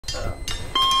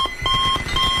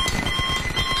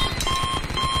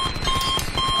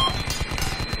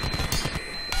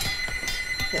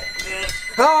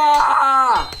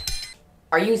Ah!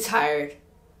 Are you tired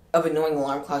of annoying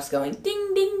alarm clocks going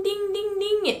ding, ding, ding,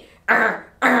 ding,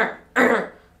 ding,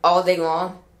 all day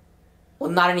long?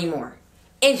 Well, not anymore.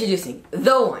 Introducing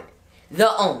the one, the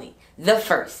only, the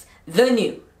first, the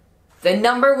new, the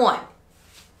number one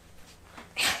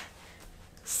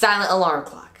silent alarm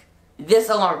clock. This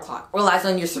alarm clock relies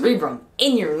on your cerebrum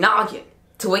in your noggin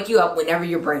to wake you up whenever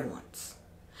your brain wants.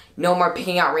 No more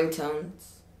picking out ringtones.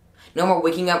 No more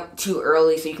waking up too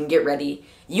early so you can get ready.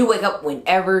 You wake up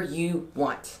whenever you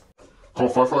want. Call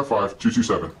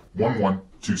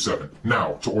 555-227-1127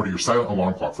 now to order your silent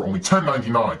alarm clock for only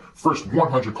 $10.99. First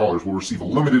 100 callers will receive a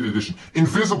limited edition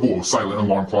invisible silent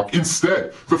alarm clock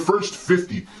instead. The first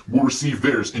 50 will receive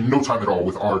theirs in no time at all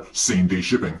with our same-day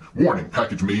shipping. Warning,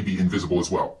 package may be invisible as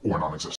well or non-existent.